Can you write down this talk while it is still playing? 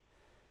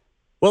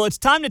Well, it's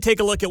time to take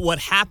a look at what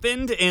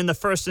happened in the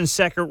first and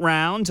second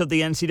rounds of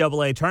the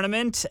NCAA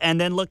Tournament and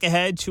then look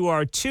ahead to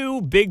our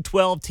two Big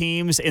 12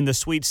 teams in the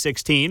Sweet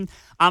 16.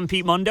 I'm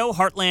Pete Mundo.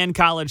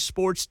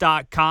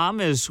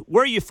 HeartlandCollegeSports.com is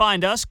where you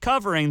find us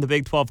covering the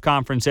Big 12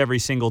 Conference every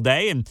single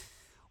day. And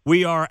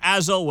we are,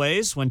 as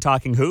always, when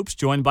talking hoops,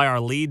 joined by our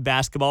lead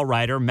basketball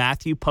writer,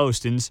 Matthew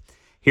Postins,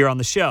 here on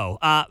the show.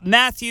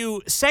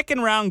 Matthew,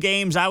 second-round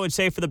games, I would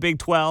say, for the Big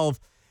 12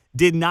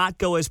 did not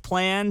go as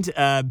planned.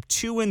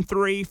 2 and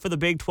 3 for the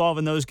Big 12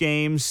 in those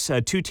games.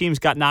 Two teams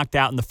got knocked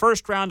out in the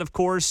first round, of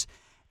course,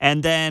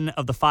 and then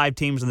of the 5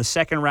 teams in the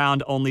second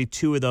round, only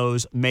 2 of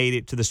those made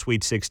it to the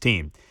Sweet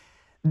 16.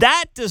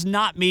 That does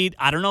not meet,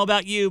 I don't know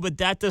about you, but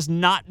that does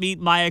not meet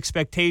my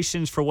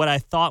expectations for what I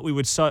thought we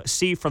would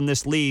see from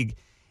this league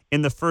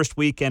in the first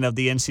weekend of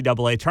the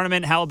NCAA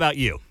Tournament. How about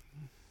you?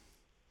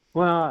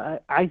 Well,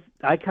 I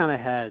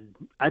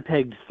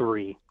pegged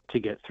 3 to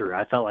get through.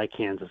 I felt like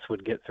Kansas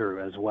would get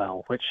through as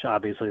well, which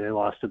obviously they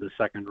lost to the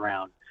second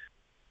round.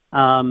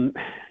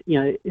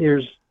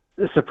 There's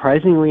a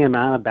surprisingly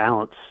amount of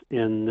balance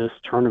in this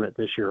tournament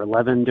this year.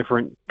 11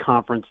 different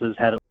conferences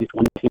had at least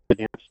one team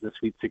advance to the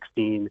Sweet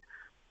 16.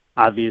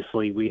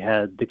 Obviously, we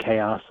had the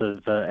chaos of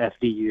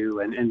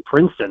FDU and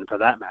Princeton, for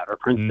that matter.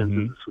 Princeton's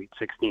in the Sweet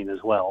 16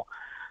 as well.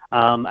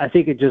 I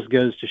think it just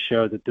goes to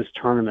show that this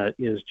tournament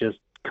is just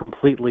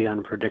completely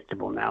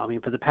unpredictable now. I mean,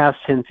 for the past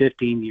 10,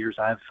 15 years,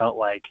 I've felt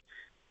like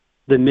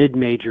the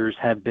mid-majors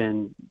have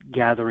been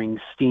gathering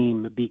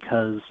steam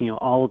because,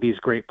 all of these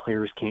great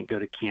players can't go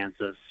to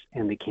Kansas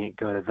and they can't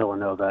go to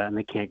Villanova and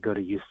they can't go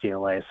to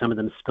UCLA. Some of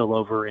them spill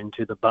over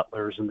into the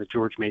Butlers and the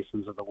George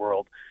Masons of the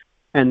world.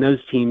 And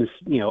those teams,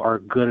 are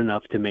good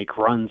enough to make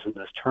runs in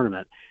this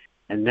tournament.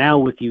 And now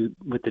with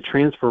the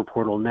transfer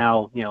portal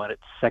now, at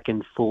its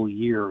second full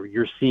year,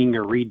 you're seeing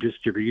a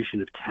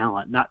redistribution of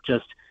talent, not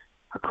just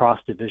across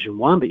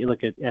Division I, but you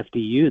look at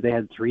FDU, they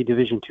had 3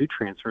 Division II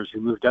transfers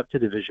who moved up to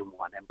Division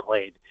I and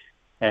played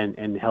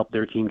and helped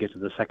their team get to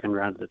the second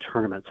round of the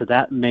tournament. So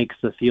that makes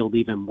the field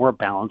even more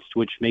balanced,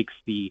 which makes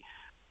the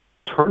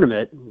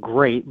tournament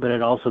great, but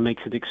it also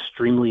makes it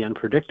extremely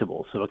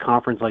unpredictable. So a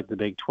conference like the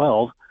Big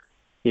 12,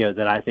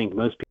 that I think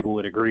most people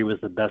would agree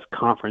was the best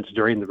conference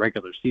during the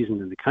regular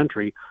season in the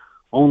country,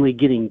 only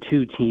getting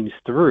 2 teams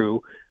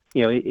through,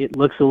 it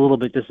looks a little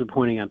bit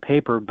disappointing on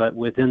paper, but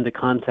within the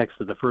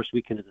context of the first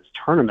weekend of this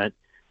tournament,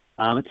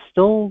 it's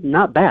still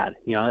not bad.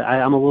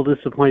 I'm a little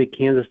disappointed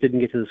Kansas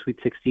didn't get to the Sweet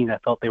 16. I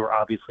felt they were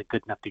obviously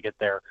good enough to get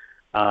there.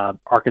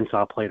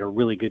 Arkansas played a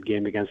really good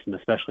game against them,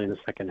 especially in the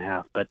second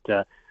half. But,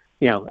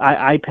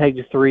 I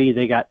pegged 3.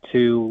 They got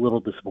 2, a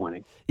little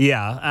disappointing.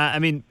 Yeah, I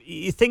mean,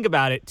 you think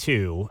about it,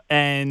 too,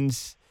 and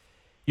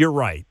you're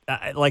right.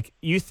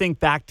 You think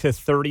back to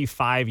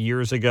 35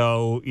 years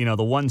ago,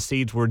 the 1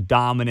 seeds were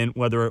dominant,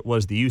 whether it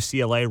was the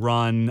UCLA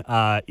run,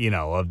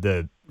 of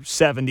the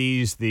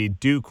 70s, the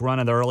Duke run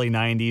of the early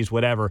 90s,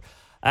 whatever.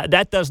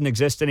 That doesn't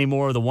exist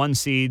anymore. The 1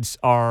 seeds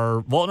are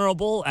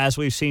vulnerable, as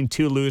we've seen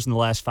 2 lose in the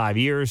last 5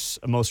 years,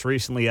 most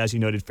recently, as you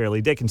noted,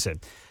 Fairleigh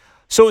Dickinson.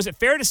 So is it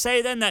fair to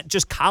say, then, that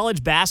just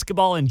college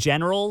basketball in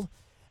general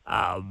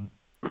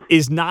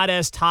is not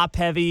as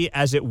top-heavy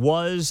as it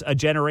was a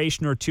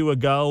generation or 2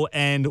 ago?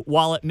 And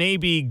while it may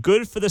be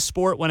good for the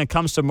sport when it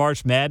comes to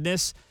March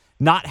Madness,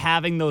 not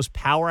having those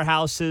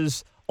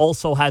powerhouses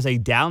also has a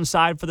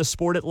downside for the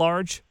sport at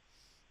large?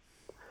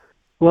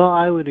 Well,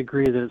 I would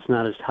agree that it's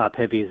not as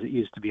top-heavy as it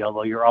used to be,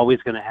 although you're always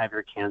going to have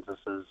your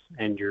Kansases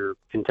and your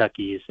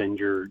Kentuckys and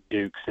your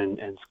Dukes and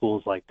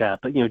schools like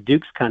that. But,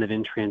 Duke's kind of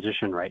in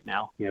transition right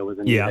now, with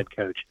a new head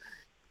coach.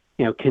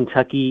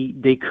 Kentucky,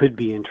 they could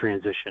be in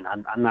transition.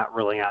 I'm not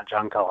ruling out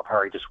John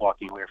Calipari just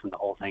walking away from the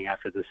whole thing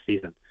after this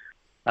season.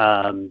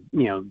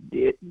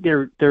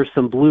 There's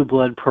some blue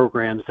blood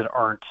programs that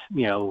aren't,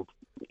 in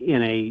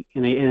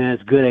as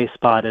good a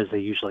spot as they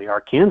usually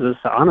are. Kansas,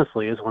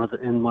 honestly, is one of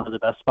the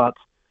best spots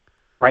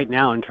right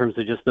now in terms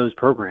of just those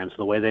programs,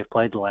 the way they've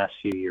played the last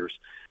few years.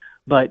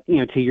 But,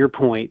 to your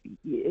point,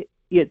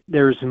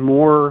 there's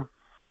more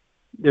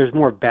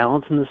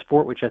balance in the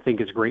sport, which I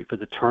think is great for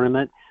the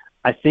tournament.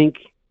 I think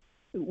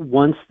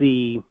once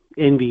the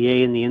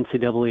NBA and the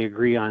NCAA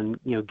agree on,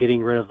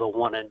 getting rid of the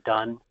one and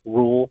done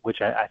rule,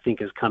 which I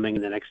think is coming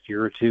in the next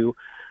year or 2,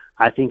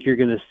 I think you're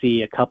going to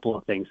see a couple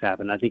of things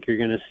happen. I think you're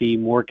going to see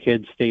more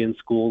kids stay in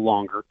school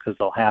longer because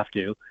they'll have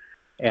to,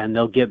 and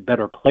they'll get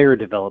better player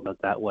development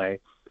that way.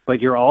 But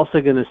you're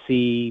also going to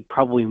see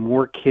probably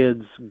more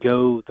kids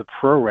go the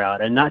pro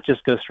route and not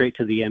just go straight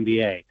to the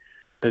NBA,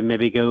 but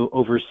maybe go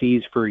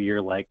overseas for a year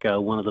like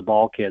one of the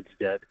ball kids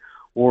did.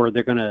 Or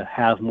they're going to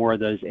have more of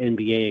those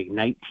NBA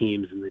Ignite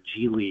teams in the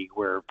G League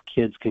where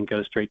kids can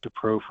go straight to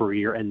pro for a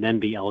year and then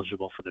be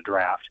eligible for the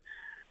draft.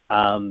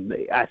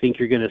 I think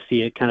you're going to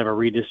see a kind of a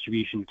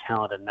redistribution of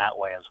talent in that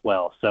way as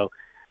well. So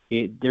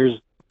there's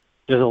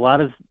a lot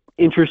of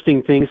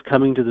interesting things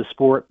coming to the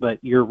sport, but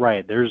you're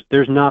right.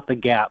 There's not the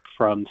gap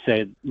from,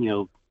 say,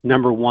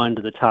 number 1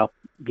 to the top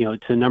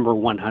to number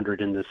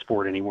 100 in this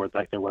sport anymore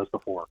like there was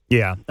before.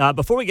 Yeah.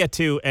 Before we get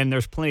to, and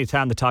there's plenty of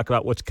time to talk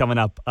about what's coming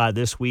up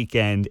this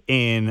weekend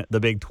in the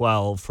Big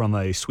 12 from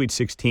a Sweet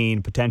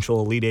 16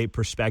 potential Elite Eight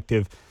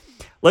perspective,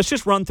 let's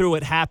just run through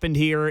what happened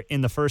here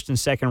in the first and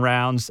second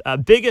rounds.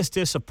 Biggest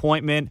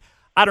disappointment,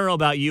 I don't know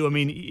about you. I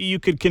mean, you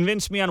could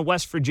convince me on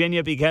West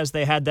Virginia because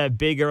they had that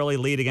big early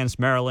lead against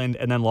Maryland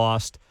and then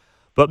lost.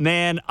 But,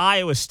 man,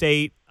 Iowa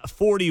State,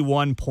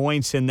 41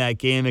 points in that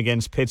game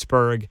against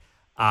Pittsburgh.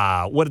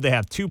 What did they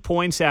have? 2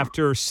 points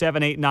after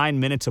 7, 8, 9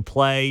 minutes of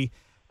play.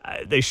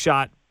 They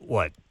shot,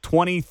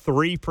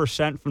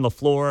 23% from the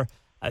floor.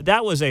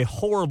 That was a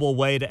horrible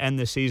way to end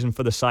the season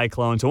for the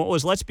Cyclones. And what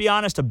was, let's be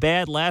honest, a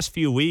bad last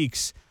few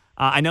weeks.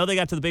 I know they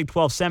got to the Big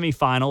 12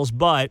 semifinals,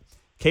 but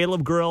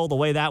Caleb Grill, the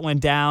way that went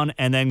down,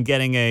 and then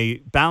getting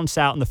a bounce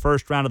out in the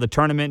first round of the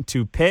tournament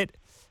to Pitt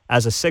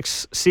as a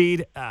 6th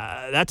seed,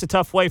 that's a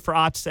tough way for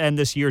Otts to end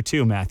this year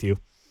too, Matthew.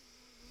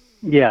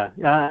 Yeah,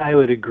 I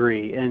would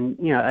agree. And,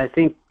 I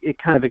think it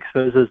kind of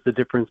exposes the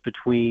difference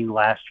between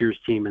last year's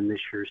team and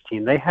this year's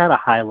team. They had a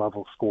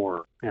high-level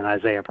scorer in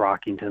Isaiah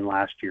Brockington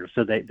last year,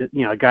 so they,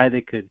 a guy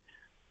they could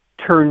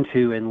turn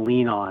to and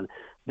lean on.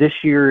 This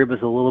year it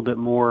was a little bit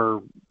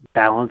more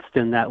balanced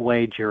in that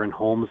way. Jaron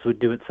Holmes would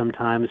do it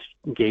sometimes.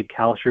 Gabe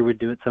Kalsher would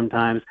do it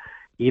sometimes.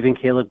 Even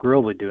Caleb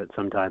Grill would do it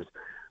sometimes.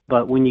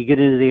 But when you get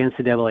into the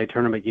NCAA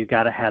tournament, you've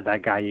got to have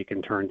that guy you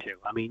can turn to.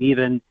 I mean,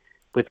 even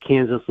with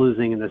Kansas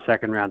losing in the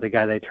second round, the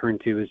guy they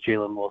turned to is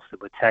Jalen Wilson.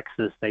 With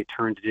Texas, they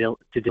turned to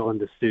Dylan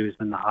DeSue, who's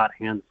been the hot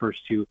hand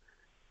the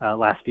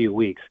last few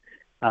weeks.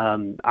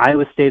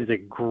 Iowa State is a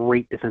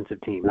great defensive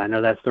team. I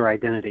know that's their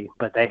identity,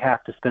 but they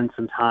have to spend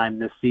some time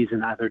this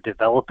season either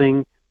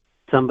developing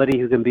somebody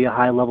who can be a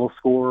high-level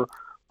scorer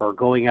or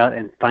going out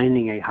and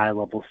finding a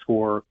high-level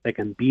scorer that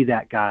can be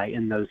that guy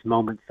in those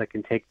moments that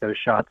can take those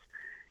shots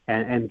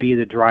and be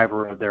the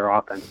driver of their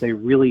offense. They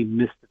really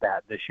missed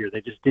that this year.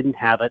 They just didn't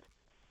have it.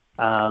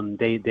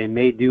 They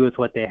may do with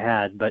what they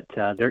had, but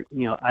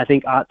I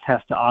think Otts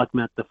has to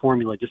augment the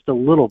formula just a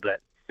little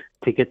bit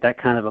to get that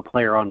kind of a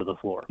player onto the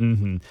floor.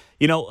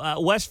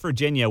 Mm-hmm. West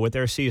Virginia, with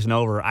their season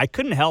over, I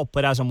couldn't help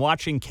but as I'm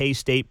watching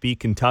K-State beat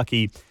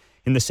Kentucky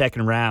in the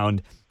second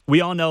round,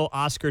 we all know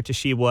Oscar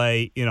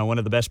Tshiebwe, one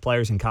of the best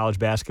players in college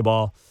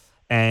basketball,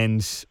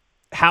 and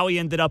how he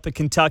ended up at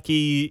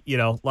Kentucky,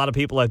 a lot of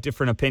people have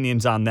different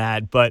opinions on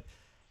that, but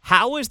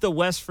how is the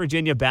West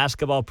Virginia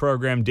basketball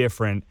program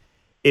different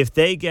if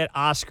they get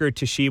Oscar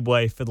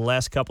Tshiebwe for the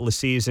last couple of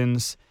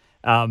seasons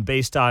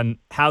based on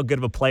how good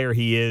of a player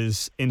he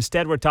is?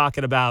 Instead, we're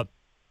talking about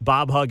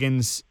Bob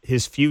Huggins,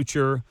 his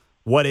future.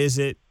 What is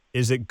it?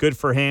 Is it good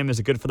for him? Is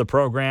it good for the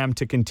program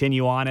to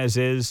continue on as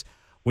is?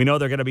 We know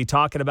they're going to be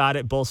talking about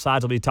it. Both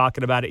sides will be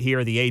talking about it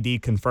here. The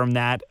AD confirmed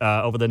that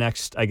over the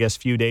next,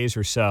 few days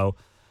or so.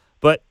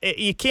 But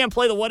you can't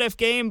play the what-if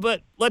game,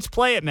 but let's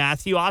play it,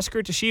 Matthew.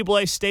 Oscar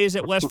Tshiebwe stays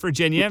at West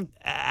Virginia.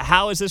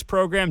 How is this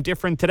program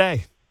different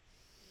today?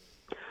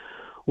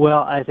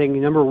 Well, I think,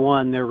 number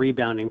one, their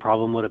rebounding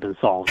problem would have been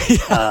solved.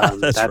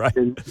 That's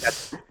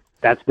right.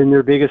 That's been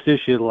their biggest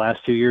issue the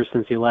last 2 years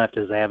since he left,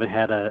 is they haven't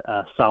had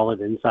a solid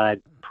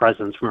inside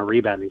presence from a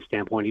rebounding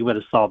standpoint. He would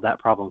have solved that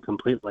problem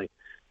completely.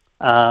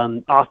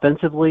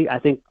 Offensively, I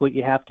think what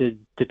you have to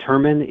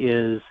determine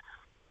is,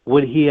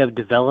 would he have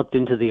developed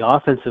into the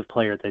offensive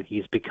player that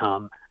he's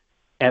become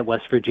at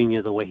West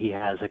Virginia the way he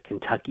has at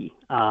Kentucky?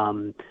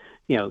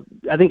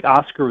 I think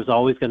Oscar was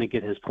always going to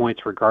get his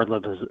points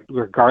regardless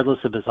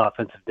of his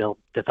offensive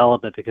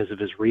development because of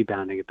his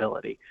rebounding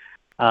ability.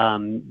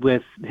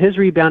 With his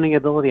rebounding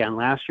ability on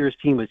last year's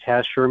team with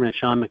Chaz Sherman and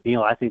Sean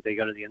McNeil, I think they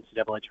go to the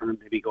NCAA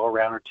tournament, maybe go a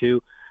round or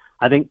two.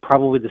 I think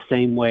probably the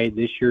same way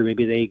this year.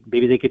 Maybe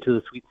they get to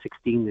the Sweet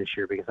 16 this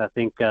year, because I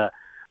think that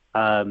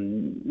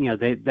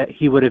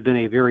he would have been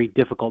a very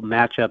difficult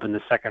matchup in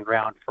the second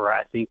round for,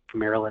 I think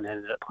Maryland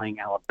ended up playing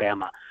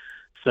Alabama.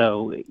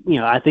 So,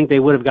 I think they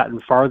would have gotten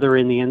farther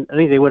I think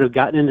they would have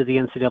gotten into the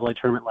NCAA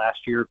tournament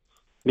last year,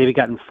 maybe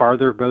gotten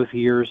farther both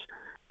years.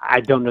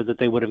 I don't know that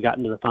they would have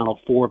gotten to the Final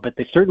Four, but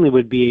they certainly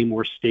would be a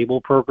more stable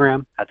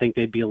program. I think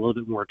they'd be a little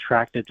bit more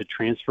attracted to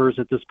transfers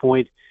at this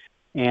point.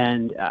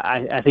 And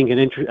I think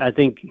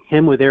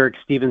him with Eric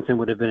Stevenson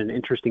would have been an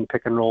interesting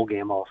pick and roll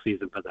game all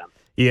season for them.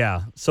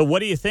 Yeah. So what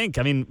do you think?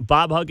 I mean,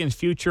 Bob Huggins'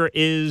 future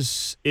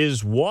is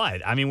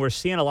what? I mean, we're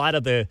seeing a lot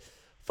of the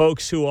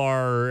folks who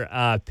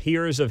are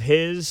peers of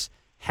his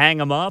hang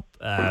him up.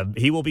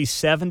 He will be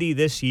 70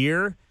 this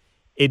year.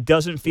 It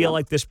doesn't feel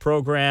like this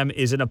program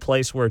is in a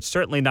place where it's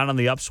certainly not on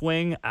the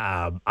upswing.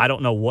 I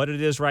don't know what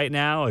it is right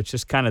now. It's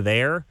just kind of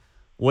there.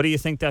 What do you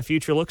think that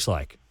future looks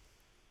like?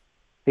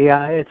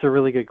 Yeah, it's a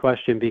really good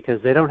question, because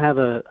they don't have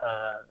a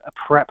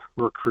prep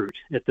recruit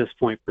at this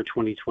point for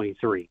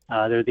 2023.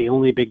 They're the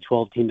only Big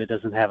 12 team that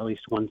doesn't have at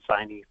least one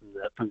signee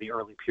from the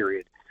early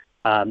period.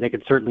 They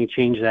could certainly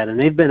change that, and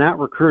they've been out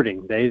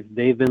recruiting.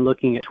 They've been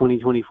looking at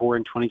 2024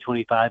 and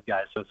 2025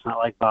 guys, so it's not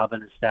like Bob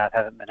and his staff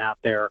haven't been out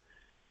there,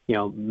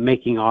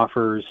 making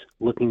offers,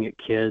 looking at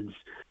kids.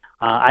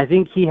 I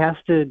think he has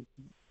to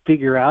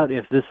figure out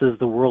if this is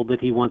the world that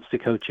he wants to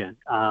coach in.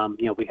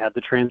 We have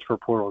the transfer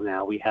portal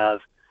now. We have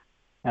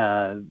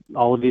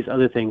all of these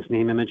other things,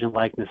 name, image, and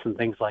likeness, and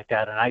things like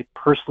that. And I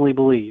personally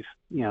believe,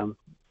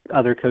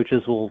 other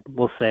coaches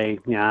will say,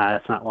 yeah,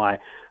 that's not why.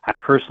 I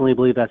personally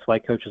believe that's why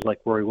coaches like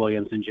Rory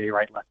Williams and Jay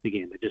Wright left the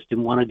game. They just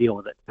didn't want to deal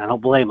with it. I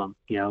don't blame them.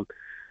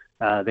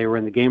 They were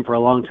in the game for a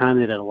long time.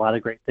 They did a lot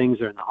of great things.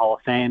 They're in the Hall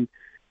of Fame.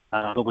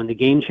 But when the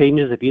game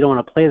changes, if you don't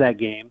want to play that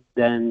game,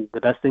 then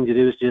the best thing to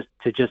do is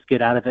just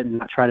get out of it and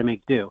not try to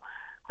make do.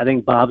 I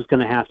think Bob's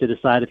going to have to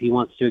decide if he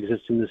wants to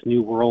exist in this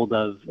new world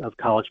of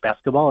college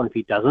basketball. And if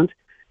he doesn't,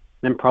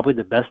 then probably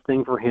the best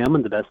thing for him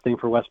and the best thing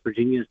for West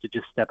Virginia is to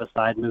just step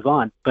aside and move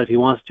on. But if he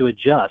wants to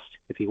adjust,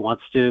 if he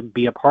wants to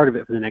be a part of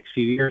it for the next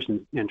few years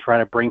and try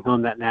to bring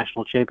home that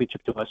national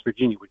championship to West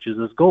Virginia, which is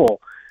his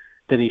goal,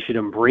 then he should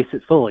embrace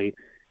it fully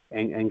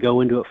and go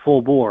into it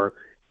full bore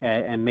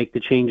and make the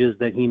changes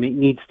that he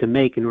needs to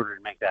make in order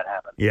to make that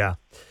happen. Yeah.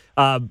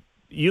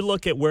 You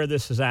look at where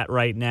this is at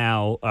right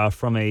now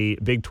from a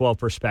Big 12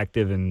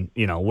 perspective and,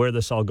 where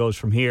this all goes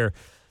from here.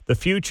 The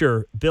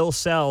future, Bill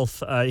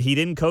Self, he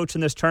didn't coach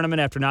in this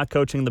tournament after not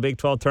coaching in the Big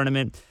 12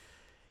 tournament.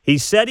 He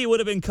said he would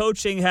have been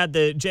coaching had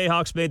the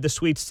Jayhawks made the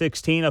Sweet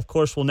 16. Of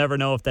course, we'll never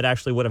know if that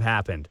actually would have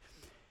happened.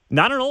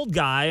 Not an old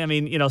guy. I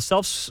mean,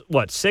 Self's,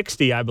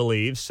 60, I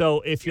believe.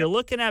 So if you're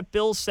looking at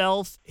Bill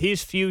Self,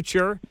 his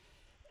future,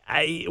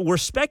 we're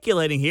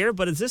speculating here,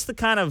 but is this the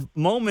kind of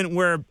moment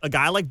where a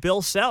guy like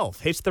Bill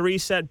Self hits the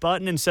reset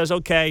button and says,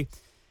 okay,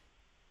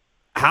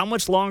 how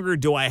much longer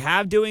do I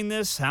have doing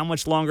this? How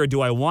much longer do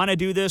I want to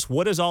do this?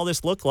 What does all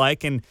this look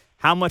like? And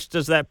how much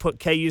does that put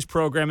KU's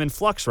program in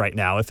flux right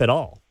now, if at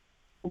all?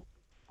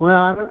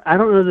 Well, I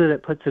don't know that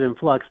it puts it in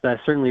flux, but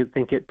I certainly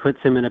think it puts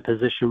him in a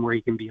position where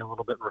he can be a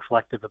little bit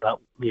reflective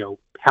about,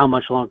 how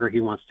much longer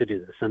he wants to do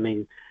this. I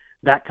mean,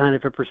 that kind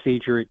of a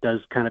procedure, it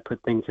does kind of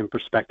put things in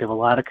perspective. A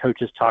lot of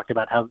coaches talked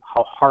about how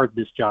hard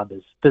this job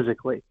is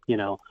physically,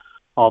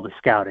 all the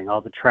scouting,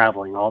 all the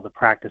traveling, all the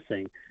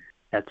practicing,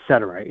 et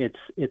cetera.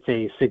 It's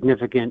a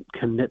significant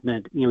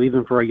commitment,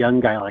 even for a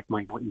young guy like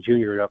Mike Whitten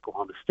Jr. at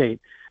Oklahoma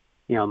State,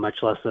 much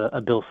less a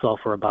Bill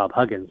Self or a Bob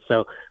Huggins.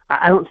 So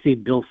I don't see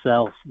Bill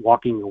Self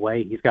walking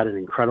away. He's got an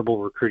incredible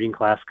recruiting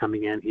class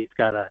coming in. He's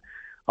got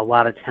a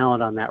lot of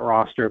talent on that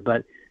roster.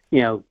 But,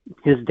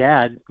 his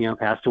dad,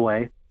 passed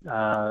away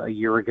a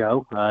year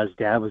ago. His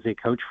dad was a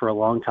coach for a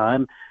long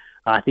time.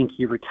 I think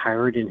he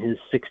retired in his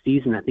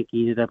 60s, and I think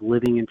he ended up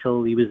living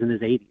until he was in his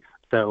 80s.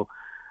 So,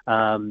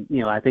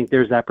 I think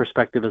there's that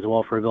perspective as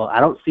well for Bill. I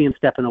don't see him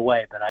stepping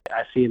away, but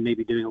I see him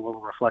maybe doing a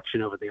little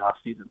reflection over the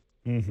offseason.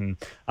 Mm-hmm.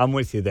 I'm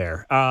with you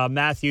there.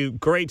 Matthew,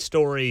 great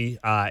story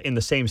in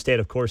the same state,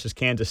 of course, as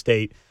Kansas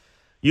State.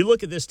 You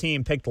look at this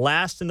team, picked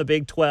last in the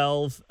Big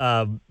 12.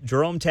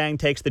 Jerome Tang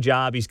takes the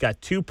job. He's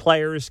got 2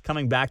 players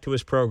coming back to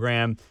his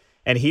program,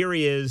 and here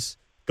he is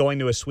going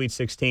to a Sweet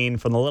 16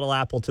 from the Little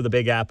Apple to the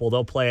Big Apple.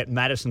 They'll play at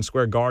Madison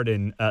Square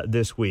Garden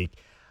this week.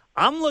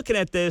 I'm looking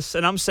at this,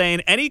 and I'm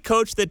saying any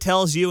coach that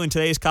tells you in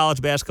today's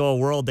college basketball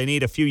world they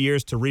need a few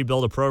years to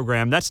rebuild a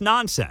program, that's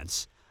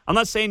nonsense. I'm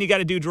not saying you got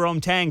to do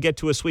Jerome Tang, get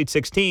to a Sweet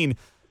 16,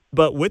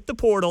 but with the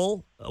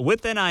portal,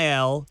 with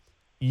NIL,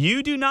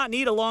 you do not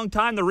need a long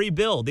time to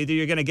rebuild. Either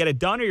you're going to get it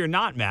done or you're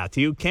not,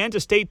 Matthew.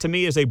 Kansas State, to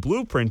me, is a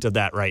blueprint of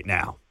that right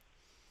now.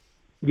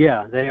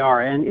 Yeah, they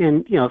are.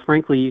 And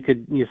frankly,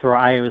 you throw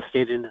Iowa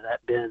State into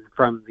that bin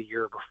from the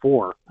year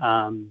before.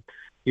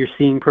 You're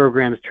seeing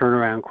programs turn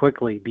around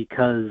quickly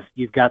because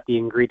you've got the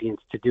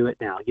ingredients to do it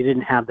now. You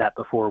didn't have that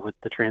before with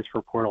the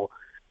transfer portal,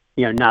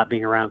 not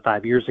being around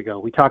 5 years ago.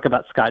 We talk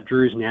about Scott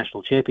Drew's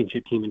national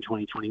championship team in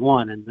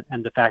 2021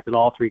 and the fact that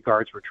all 3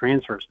 guards were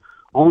transfers.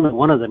 Only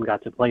one of them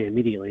got to play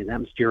immediately, and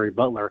that was Jerry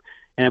Butler.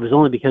 And it was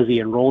only because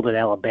he enrolled at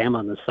Alabama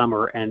in the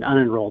summer and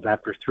unenrolled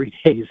after 3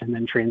 days and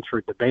then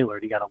transferred to Baylor.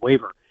 He got a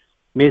waiver.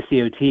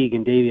 Macy Teague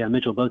and Davion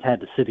Mitchell both had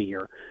to sit a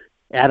year.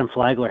 Adam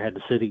Flagler had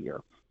to sit a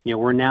year.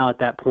 We're now at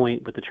that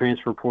point with the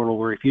transfer portal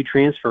where if you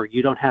transfer,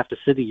 you don't have to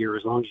sit a year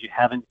as long as you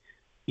haven't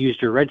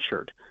used your red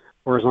shirt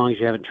or as long as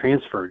you haven't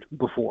transferred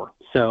before.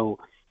 So,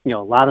 a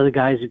lot of the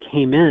guys who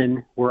came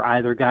in were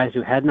either guys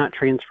who had not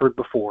transferred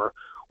before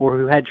or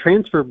who had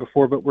transferred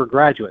before but were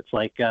graduates,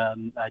 like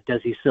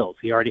Desi Sills.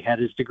 He already had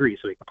his degree,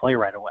 so he could play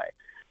right away.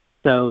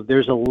 So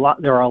there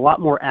are a lot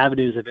more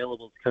avenues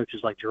available to coaches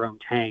like Jerome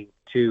Tang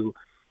to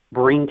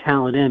bring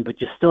talent in,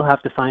 but you still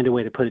have to find a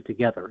way to put it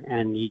together.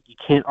 And you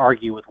can't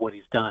argue with what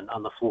he's done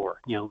on the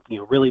floor.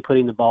 Really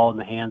putting the ball in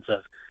the hands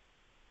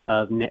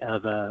of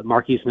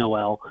Marquise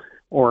Noel,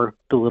 or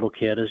the little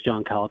kid, as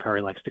John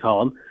Calipari likes to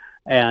call him,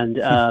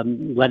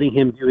 and letting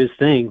him do his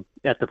thing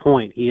at the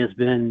point. He has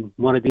been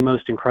one of the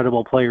most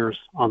incredible players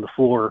on the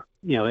floor,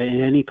 in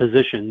any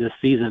position this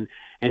season.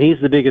 And he's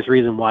the biggest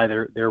reason why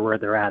they're where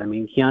they're at. I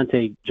mean,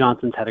 Keontae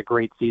Johnson's had a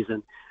great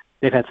season.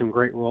 They've had some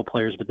great role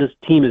players, but this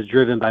team is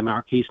driven by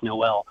Marquise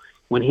Noel.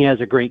 When he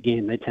has a great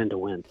game, they tend to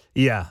win.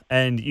 Yeah,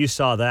 and you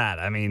saw that.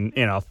 I mean,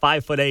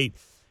 5'8",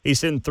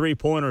 he's hitting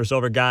 3-pointers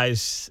over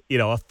guys,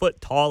 a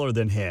foot taller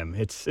than him.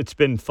 It's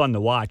been fun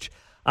to watch.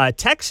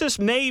 Texas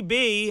may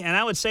be, and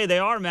I would say they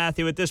are,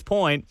 Matthew, at this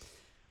point,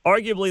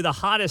 arguably the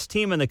hottest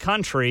team in the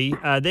country.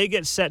 They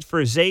get set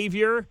for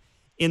Xavier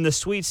in the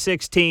Sweet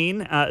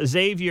 16.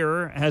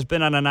 Xavier has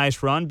been on a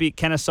nice run, beat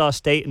Kennesaw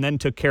State, and then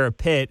took care of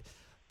Pitt.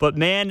 But,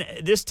 man,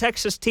 this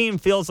Texas team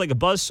feels like a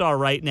buzzsaw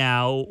right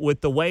now with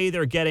the way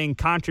they're getting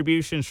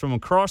contributions from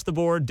across the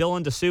board.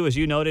 Dylan DeSue, as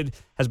you noted,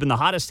 has been the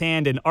hottest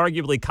hand in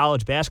arguably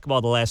college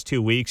basketball the last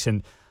 2 weeks,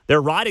 and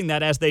they're riding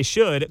that as they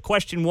should.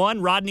 Question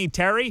one, Rodney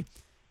Terry,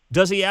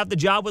 does he have the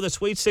job with a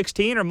Sweet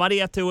 16, or might he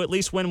have to at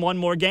least win one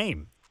more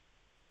game?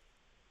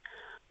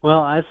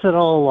 Well, I've said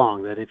all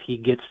along that if he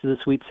gets to the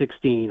Sweet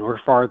 16 or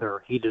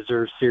farther, he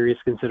deserves serious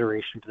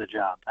consideration for the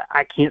job.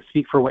 I can't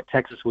speak for what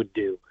Texas would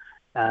do.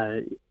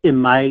 In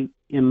my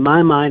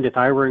mind, if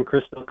I were in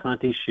Chris Del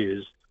Conte's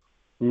shoes,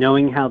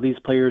 knowing how these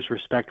players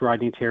respect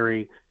Rodney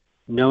Terry,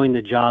 knowing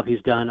the job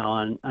he's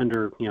done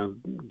under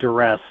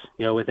duress,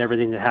 with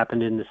everything that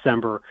happened in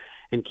December,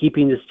 and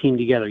keeping this team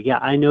together. Yeah,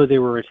 I know they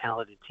were a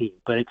talented team,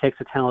 but it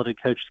takes a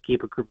talented coach to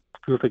keep a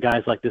group of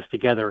guys like this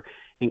together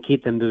and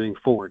keep them moving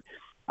forward.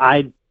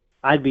 I'd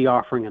be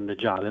offering him the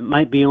job. It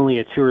might be only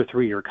a 2 or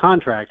 3 year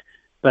contract,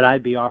 but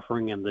I'd be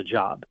offering him the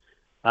job.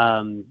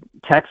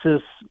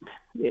 Texas,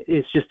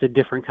 it's just a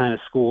different kind of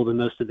school than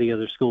most of the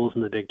other schools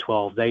in the Big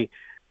 12. They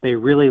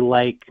really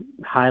like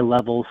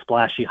high-level,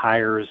 splashy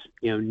hires,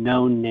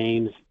 known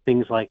names,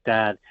 things like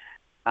that.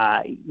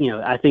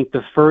 I think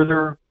the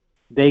further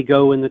they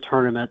go in the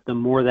tournament, the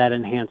more that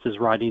enhances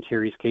Rodney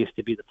Terry's case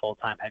to be the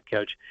full-time head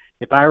coach.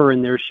 If I were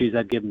in their shoes,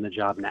 I'd give him the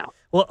job now.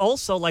 Well,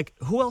 also,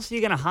 who else are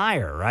you going to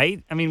hire,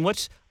 right? I mean,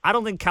 I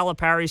don't think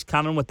Calipari's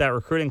coming with that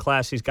recruiting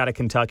class he's got at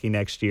Kentucky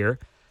next year.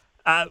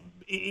 Rick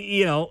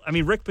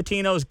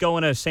Pitino's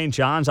going to St.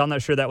 John's. I'm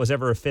not sure that was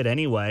ever a fit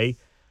anyway.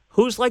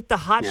 Who's the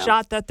hot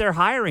shot that they're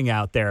hiring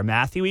out there,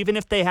 Matthew? Even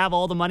if they have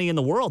all the money in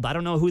the world, I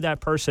don't know who that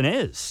person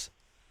is.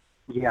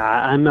 Yeah,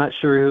 I'm not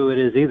sure who it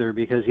is either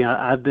because,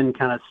 I've been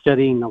kind of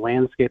studying the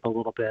landscape a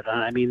little bit.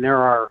 I mean, there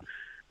are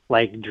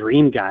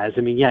dream guys.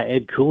 I mean,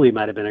 Ed Cooley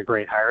might have been a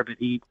great hire, but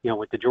he,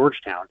 went to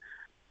Georgetown.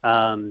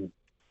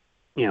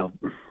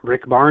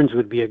 Rick Barnes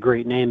would be a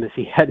great name if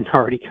he hadn't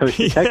already coached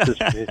in Texas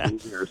for 15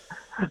 years.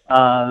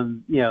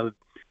 Mick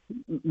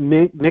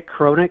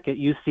Cronick at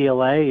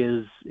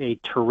UCLA is a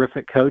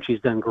terrific coach.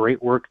 He's done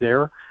great work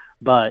there.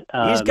 But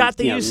he's got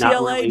the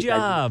UCLA really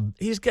job.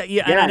 He's got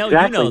and I know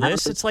exactly. You know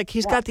this. It's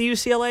he's got the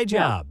UCLA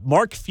job.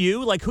 Mark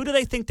Few, who do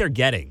they think they're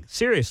getting?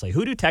 Seriously,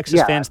 who do Texas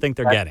fans think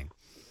they're getting?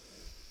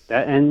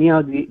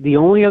 The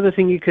only other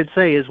thing you could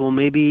say is, well,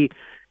 maybe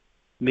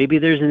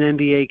there's an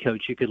NBA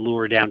coach you could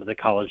lure down to the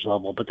college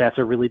level, but that's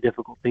a really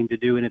difficult thing to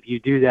do. And if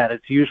you do that,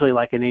 it's usually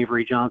like an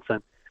Avery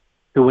Johnson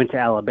who went to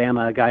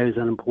Alabama, a guy who's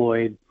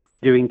unemployed,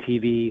 doing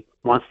TV,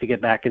 wants to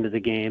get back into the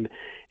game.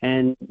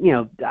 And,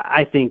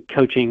 I think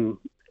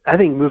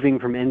moving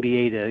from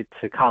NBA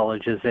to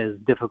college is as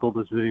difficult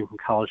as moving from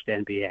college to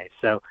NBA.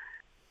 So,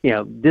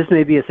 this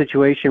may be a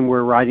situation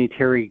where Rodney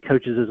Terry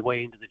coaches his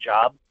way into the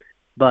job,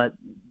 but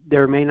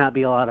there may not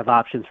be a lot of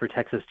options for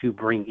Texas to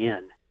bring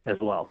in as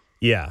well.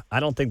 Yeah,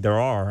 I don't think there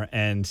are.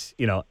 And,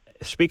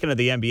 speaking of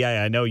the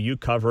NBA, I know you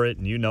cover it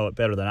and you know it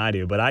better than I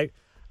do, but I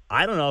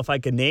don't know if I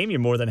could name you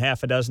more than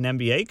half a dozen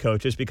NBA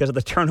coaches because of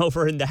the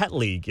turnover in that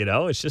league.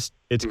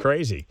 It's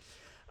crazy.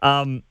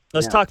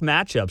 Let's talk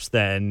matchups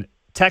then.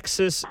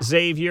 Texas,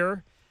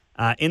 Xavier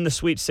in the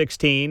Sweet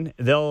 16.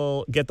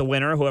 They'll get the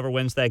winner, whoever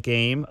wins that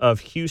game,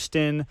 of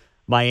Houston,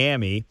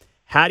 Miami.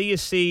 How do you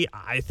see?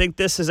 I think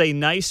this is a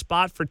nice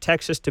spot for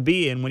Texas to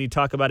be in when you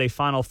talk about a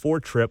Final Four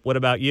trip. What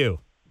about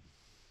you?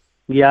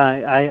 Yeah,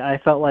 I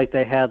felt like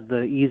they had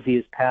the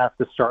easiest path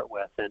to start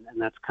with, and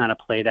that's kind of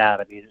played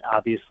out. I mean,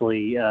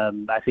 obviously,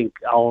 I think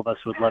all of us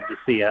would love to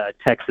see a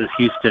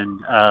Texas-Houston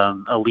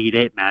Elite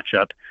Eight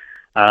matchup,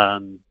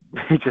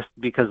 just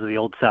because of the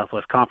old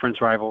Southwest Conference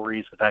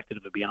rivalries, the fact that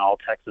it would be an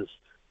all-Texas,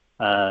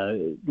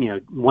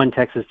 one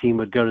Texas team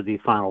would go to the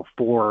Final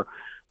Four.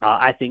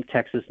 I think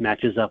Texas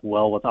matches up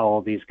well with all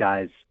of these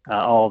guys,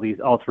 all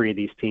three of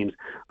these teams.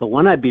 The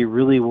one I'd be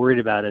really worried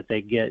about if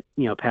they get,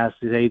 past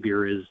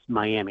Xavier is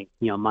Miami.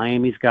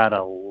 Miami's got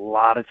a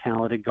lot of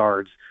talented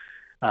guards.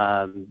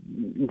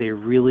 They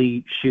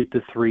really shoot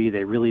the three.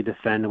 They really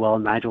defend well.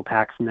 Nigel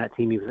Paxson, that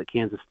team, he was at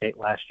Kansas State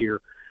last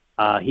year.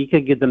 He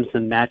could give them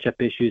some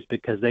matchup issues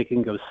because they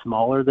can go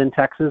smaller than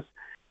Texas.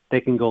 They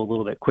can go a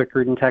little bit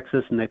quicker than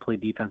Texas, and they play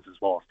defense as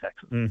well as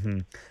Texas. Mm-hmm.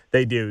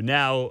 They do.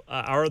 Now,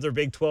 our other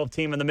Big 12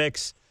 team in the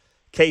mix,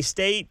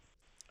 K-State,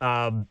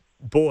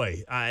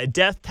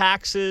 Death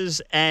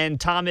Taxes and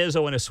Tom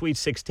Izzo in a Sweet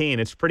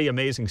 16. It's pretty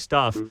amazing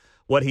stuff,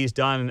 what he's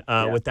done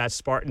with that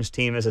Spartans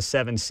team as a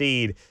 7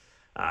 seed.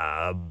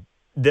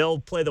 They'll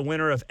play the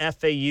winner of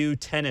FAU,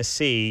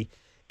 Tennessee.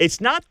 It's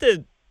not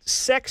the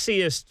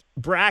sexiest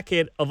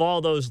bracket of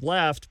all those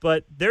left,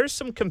 but there's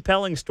some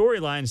compelling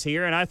storylines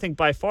here, and I think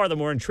by far the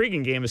more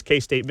intriguing game is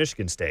K-State,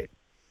 Michigan State.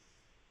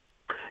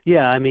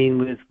 Yeah, I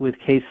mean, with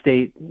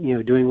K-State,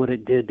 doing what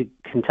it did to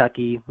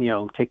Kentucky,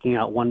 taking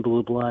out one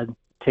blue blood,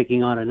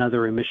 taking on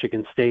another in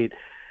Michigan State,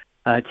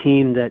 a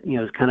team that,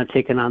 has kind of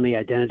taken on the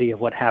identity of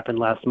what happened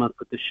last month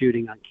with the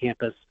shooting on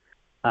campus.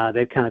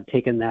 They've kind of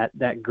taken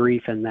that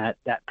grief and that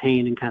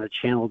pain and kind of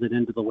channeled it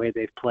into the way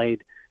they've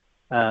played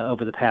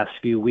over the past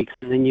few weeks.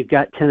 And then you've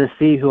got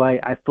Tennessee, who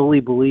I fully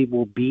believe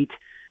will beat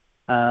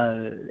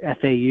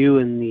FAU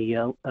in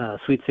the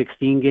Sweet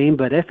 16 game,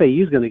 but FAU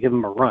is going to give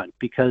them a run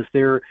because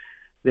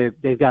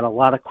they've got a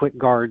lot of quick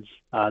guards.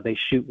 They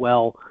shoot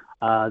well.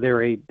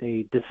 They're a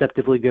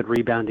deceptively good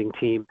rebounding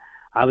team.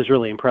 I was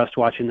really impressed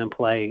watching them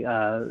play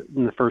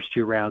in the first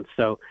two rounds.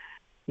 So,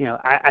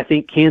 I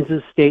think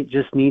Kansas State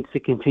just needs to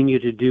continue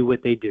to do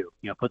what they do.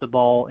 Put the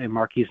ball in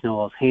Marquise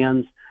Noel's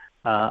hands,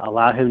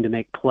 allow him to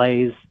make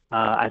plays.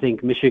 I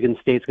think Michigan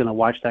State's going to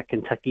watch that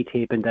Kentucky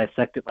tape and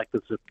dissect it like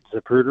the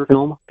Zapruder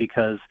film,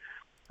 because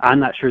I'm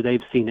not sure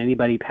they've seen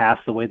anybody pass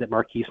the way that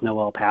Marquise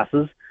Noel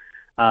passes.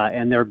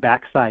 And their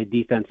backside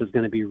defense is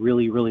going to be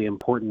really, really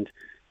important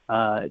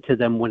to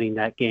them winning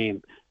that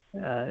game.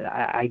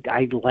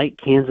 I like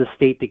Kansas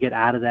State to get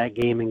out of that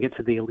game and get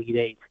to the Elite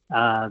Eight.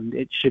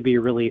 It should be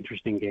a really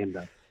interesting game,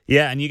 though.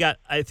 Yeah, and you got,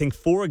 I think,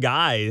 4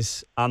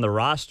 guys on the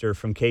roster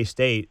from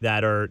K-State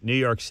that are New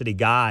York City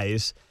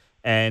guys,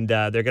 and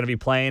they're going to be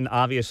playing,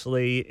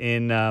 obviously,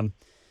 in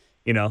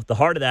the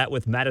heart of that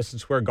with Madison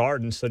Square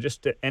Garden. So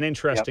just an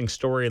interesting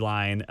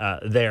storyline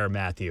there,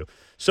 Matthew.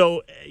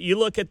 So you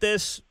look at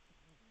this,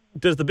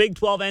 does the Big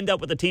 12 end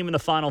up with a team in the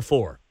Final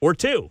Four or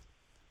 2?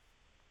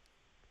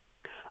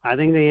 I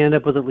think they end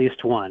up with at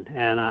least 1,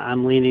 and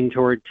I'm leaning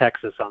toward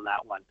Texas on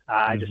that one.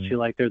 I just feel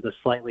like they're the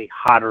slightly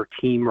hotter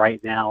team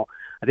right now.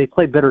 They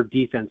play better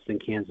defense than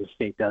Kansas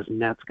State does,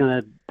 and that's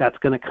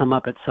gonna come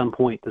up at some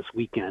point this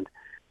weekend.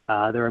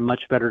 They're a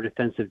much better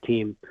defensive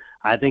team.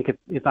 I think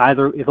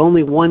if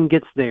only one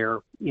gets there,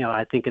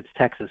 I think it's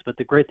Texas. But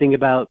the great thing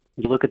about,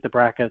 you look at the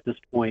bracket at this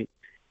point,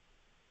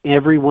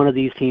 every one of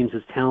these teams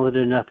is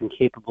talented enough and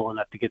capable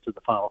enough to get to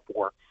the Final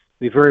Four.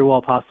 We very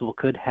well possible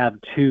could have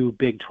 2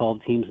 Big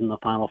 12 teams in the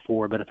Final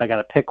Four, but if I got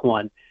to pick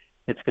one,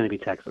 it's going to be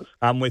Texas.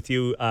 I'm with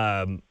you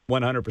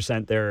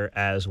 100% there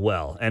as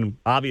well. And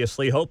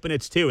obviously hoping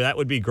it's 2. That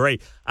would be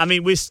great. I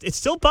mean, it's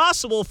still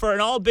possible for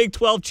an all Big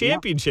 12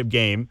 championship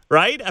game,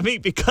 right? I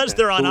mean, because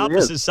they're on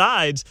opposite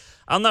sides,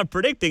 I'm not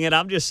predicting it.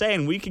 I'm just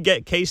saying we could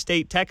get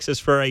K-State, Texas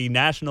for a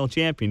national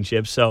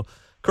championship. So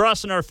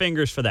crossing our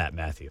fingers for that,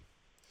 Matthew.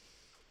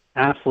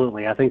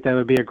 Absolutely. I think that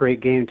would be a great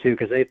game, too,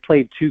 because they've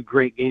played 2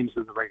 great games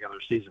in the regular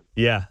season.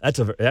 Yeah, that's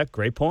a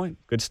great point.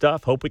 Good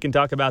stuff. Hope we can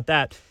talk about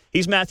that.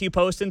 He's Matthew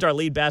Postins, our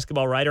lead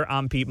basketball writer.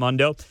 I'm Pete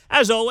Mundo.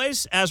 As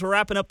always, as we're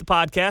wrapping up the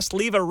podcast,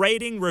 leave a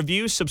rating,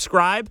 review,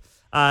 subscribe.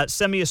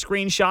 Send me a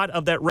screenshot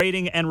of that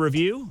rating and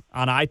review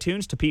on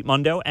iTunes to Pete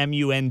Mundo,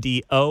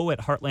 MUNDO,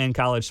 at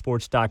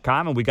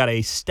heartlandcollegesports.com. And we got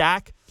a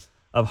stack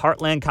of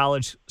Heartland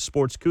College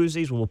sports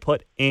koozies we'll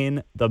put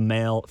in the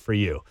mail for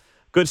you.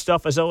 Good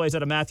stuff, as always,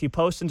 out of Matthew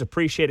Postins.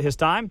 Appreciate his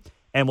time,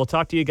 and we'll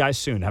talk to you guys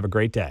soon. Have a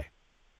great day.